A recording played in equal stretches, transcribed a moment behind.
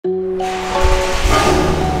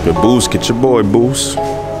Good Boost, get your boy Boost.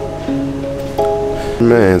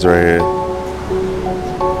 Man's right here.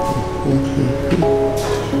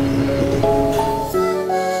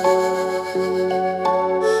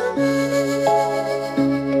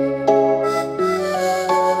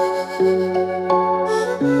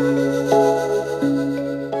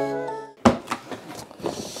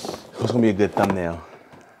 What's gonna be a good thumbnail?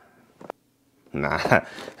 Nah.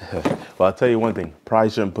 Well, I'll tell you one thing.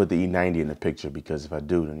 Probably shouldn't put the E90 in the picture, because if I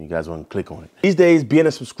do, then you guys won't click on it. These days, being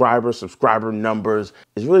a subscriber numbers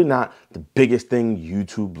is really not the biggest thing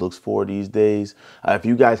YouTube looks for these days. If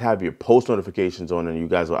you guys have your post notifications on, then you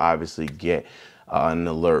guys will obviously get an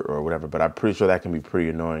alert or whatever, but I'm pretty sure that can be pretty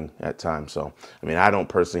annoying at times. So, I mean, I don't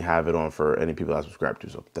personally have it on for any people I subscribe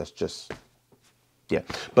to, so that's just, yeah.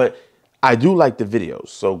 But I do like the videos,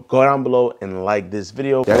 so go down below and like this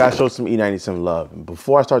video. I gotta show some E90 some love. And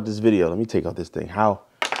before I start this video, let me take out this thing. How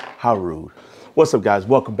rude. What's up, guys?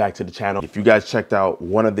 Welcome back to the channel. If you guys checked out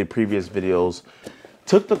one of the previous videos,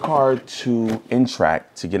 took the car to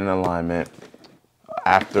N-Track to get an alignment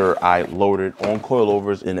after I loaded on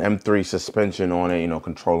coilovers and M3 suspension on it, you know,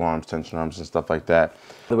 control arms, tension arms, and stuff like that. By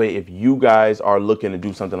the way, if you guys are looking to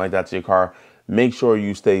do something like that to your car, make sure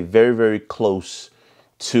you stay very, very close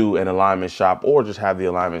to an alignment shop, or just have the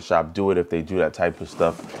alignment shop do it if they do that type of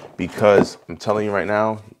stuff, because I'm telling you right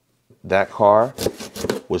now, that car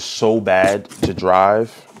was so bad to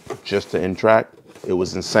drive just to N-Track. It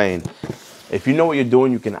was insane. If you know what you're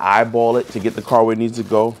doing, you can eyeball it to get the car where it needs to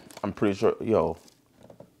go. I'm pretty sure, yo,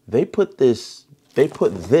 they put this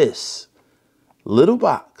little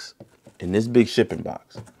box in this big shipping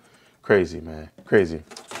box. Crazy, man, crazy.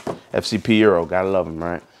 FCP Euro, gotta love them,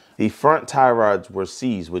 right? The front tie rods were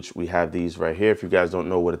C's, which we have these right here. If you guys don't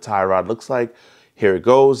know what a tie rod looks like, here it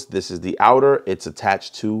goes. This is the outer. It's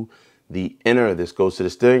attached to the inner. This goes to the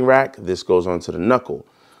steering rack. This goes onto the knuckle.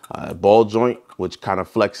 Ball joint, which kind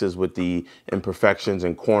of flexes with the imperfections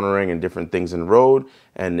and cornering and different things in the road.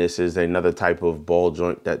 And this is another type of ball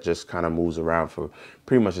joint that just kind of moves around for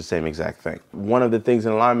pretty much the same exact thing. One of the things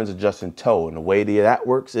in alignment is adjusting toe. And the way that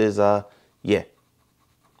works is, yeah,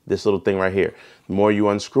 this little thing right here. The more you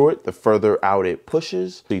unscrew it, the further out it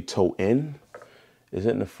pushes. The toe in, is it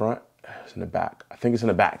in the front? It's in the back. I think it's in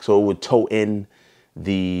the back. So it would toe in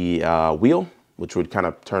the wheel, which would kind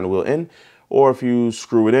of turn the wheel in. Or if you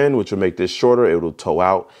screw it in, which will make this shorter, it will toe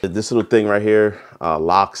out. This little thing right here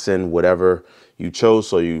locks in whatever you chose.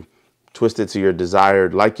 So you twist it to your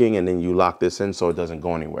desired liking, and then you lock this in so it doesn't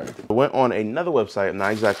go anywhere. I went on another website, I'm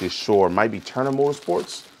not exactly sure, it might be Turner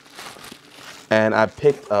Motorsports, and I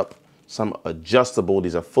picked up some adjustable,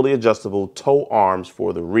 these are fully adjustable toe arms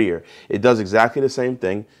for the rear. It does exactly the same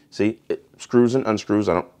thing. See, it screws and unscrews.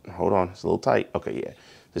 Hold on, it's a little tight. Okay, yeah.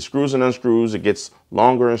 It screws and unscrews, it gets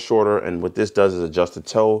longer and shorter, and what this does is adjust the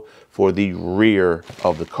toe for the rear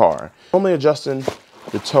of the car. Normally adjusting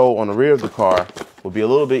the toe on the rear of the car will be a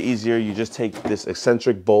little bit easier. You just take this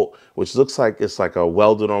eccentric bolt, which looks like it's like a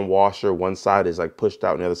welded on washer. One side is like pushed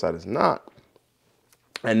out and the other side is not.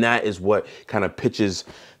 And that is what kind of pitches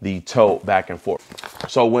the toe back and forth.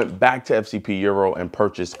 So I went back to FCP Euro and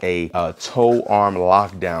purchased a toe arm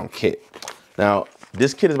lockdown kit. Now,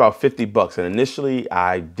 this kit is about 50 bucks. And initially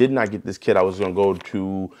I did not get this kit. I was gonna go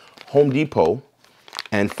to Home Depot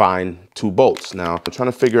and find 2 bolts. Now, I'm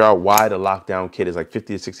trying to figure out why the lockdown kit is like $50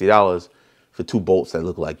 to $60 for 2 bolts that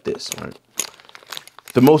look like this, right?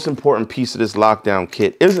 The most important piece of this lockdown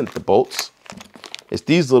kit isn't the bolts. It's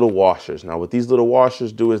these little washers. Now, what these little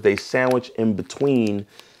washers do is they sandwich in between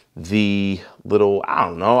the little, I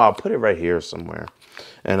don't know, I'll put it right here somewhere.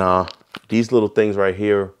 And these little things right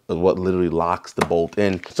here is what literally locks the bolt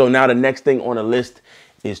in. So now the next thing on the list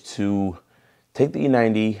is to take the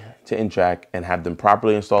E90 to N-Track and have them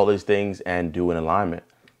properly install these things and do an alignment.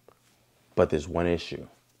 But there's one issue.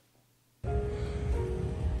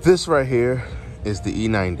 This right here is the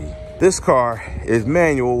E90. This car is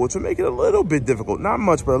manual, which will make it a little bit difficult. Not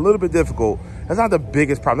much, but a little bit difficult. That's not the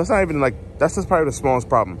biggest problem. That's not even like, that's just probably the smallest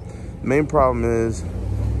problem. The main problem is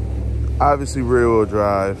obviously rear wheel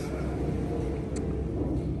drive,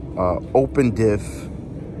 open diff,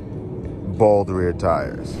 bald rear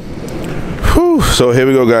tires. Whew, so here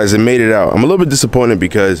we go, guys. It made it out. I'm a little bit disappointed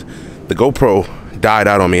because the GoPro died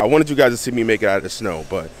out on me. I wanted you guys to see me make it out of the snow,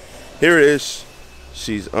 but here it is.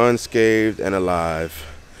 She's unscathed and alive.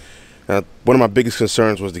 Now, one of my biggest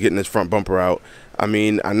concerns was to getting this front bumper out. I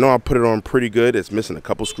mean, I know I put it on pretty good. It's missing a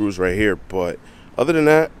couple screws right here, but other than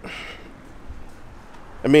that,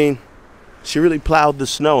 I mean, she really plowed the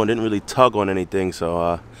snow and didn't really tug on anything.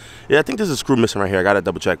 So, yeah, I think there's a screw missing right here. I got to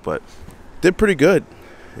double check, but did pretty good.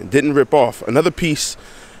 It didn't rip off. Another piece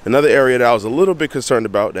Another area that I was a little bit concerned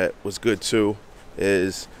about that was good too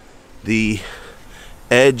is the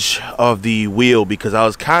edge of the wheel, because I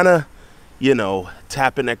was kind of, you know,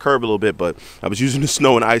 tapping that curb a little bit, but I was using the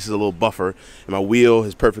snow and ice as a little buffer, and my wheel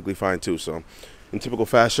is perfectly fine too. So in typical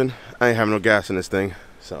fashion, I ain't having no gas in this thing,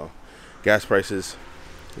 so gas prices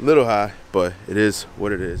a little high, but it is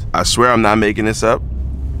what it is. I swear I'm not making this up.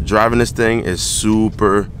 Driving this thing is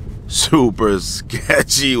super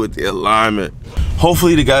sketchy with the alignment.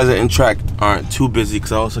 Hopefully the guys at N-Track aren't too busy,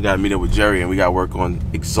 because I also got to meet up with Jerry and we got to work on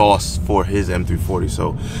exhaust for his M340.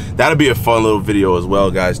 So that'll be a fun little video as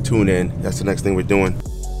well, guys. Tune in. That's the next thing we're doing.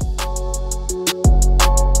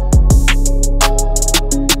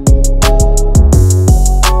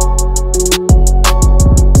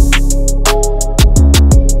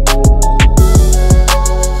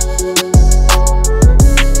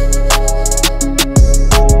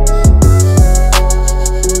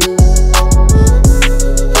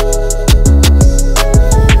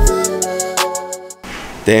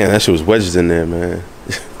 Damn, that shit was wedged in there, man.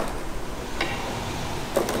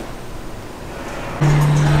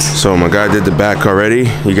 So my guy did the back already.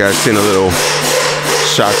 You guys seen a little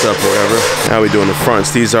shots up or whatever. Now we're doing the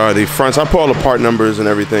fronts. These are the fronts. I put all the part numbers and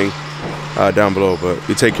everything down below, but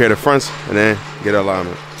we take care of the fronts and then get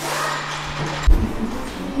alignment.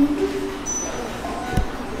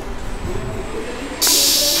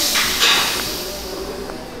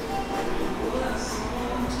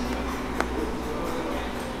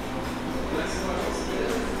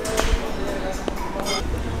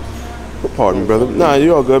 Pardon me, brother. Nah,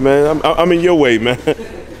 you all good, man. I'm in your way, man.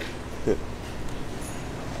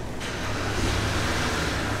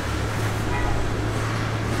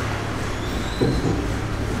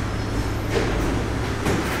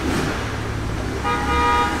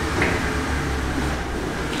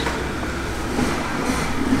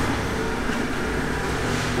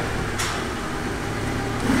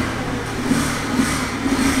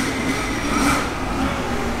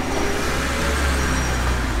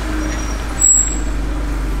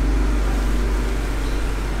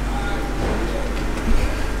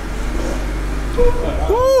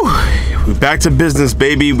 Woo. We back to business,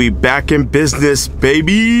 baby. We back in business,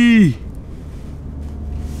 baby.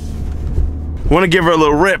 Want to give her a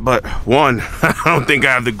little rip, but one, I don't think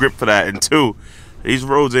I have the grip for that, and two, these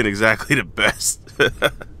roads ain't exactly the best. It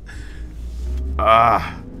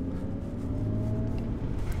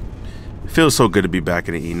feels so good to be back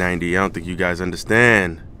in the E90. I don't think you guys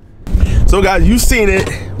understand. So guys, you've seen it.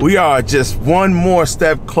 We are just one more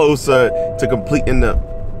step closer to completing the,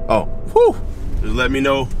 oh, whew. Just let me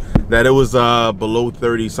know that it was below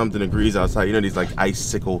 30 something degrees outside. You know, these like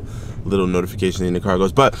icicle little notifications in the car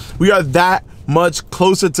goes, but we are that much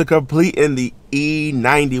closer to completing the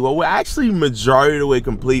E90. Well, we're actually majority of the way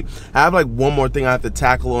complete. I have like one more thing I have to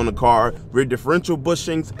tackle on the car: rear differential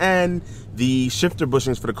bushings and the shifter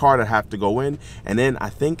bushings for the car that have to go in. And then I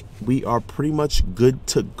think we are pretty much good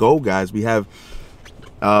to go, guys. We have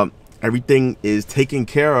everything is taken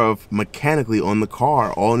care of mechanically on the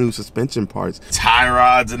car. All new suspension parts, tie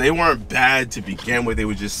rods, and they weren't bad to begin with. They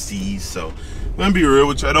were just C's. So I'm gonna be real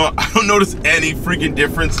with you. I don't notice any freaking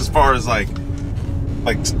difference as far as like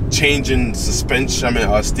changing suspension. I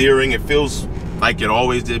mean, steering. It feels like it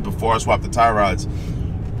always did before I swapped the tie rods.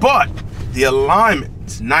 But the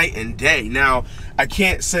alignment's night and day. Now I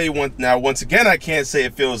can't say once again I can't say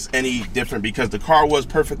it feels any different, because the car was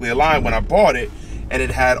perfectly aligned when I bought it, and it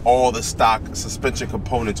had all the stock suspension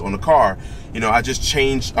components on the car. You know, I just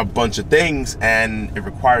changed a bunch of things and it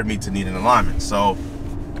required me to need an alignment. So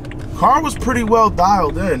car was pretty well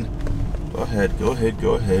dialed in. Go ahead, go ahead,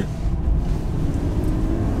 go ahead.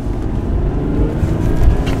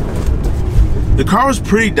 The car was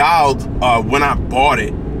pretty dialed when I bought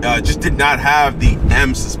it. Just did not have the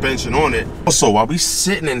M suspension on it. Also, while we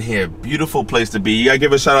sitting in here, beautiful place to be. You gotta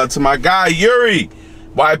give a shout out to my guy, Yuri.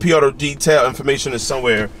 YP Auto Detail, information is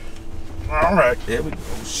somewhere. All right, there we go.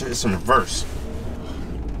 Shit, it's in reverse.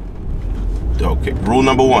 Okay, rule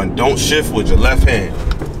number one, don't shift with your left hand.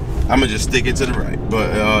 I'm gonna just stick it to the right.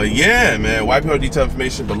 But yeah, man, YP Auto Detail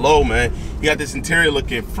information below, man. You got this interior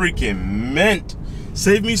looking freaking mint.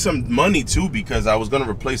 Saved me some money too, because I was gonna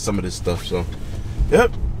replace some of this stuff, so,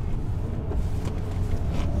 yep.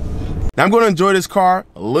 Now I'm gonna enjoy this car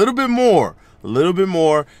a little bit more.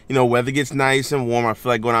 You know, weather gets nice and warm. I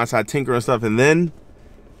feel like going outside tinkering and stuff, and then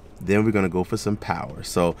we're gonna go for some power.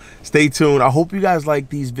 So stay tuned. I hope you guys like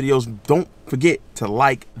these videos. Don't forget to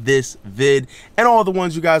like this vid and all the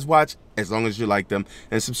ones you guys watch, as long as you like them,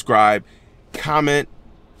 and subscribe, comment,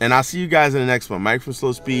 and I'll see you guys in the next one. Mike from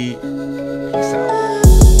Slow Speed. Peace out.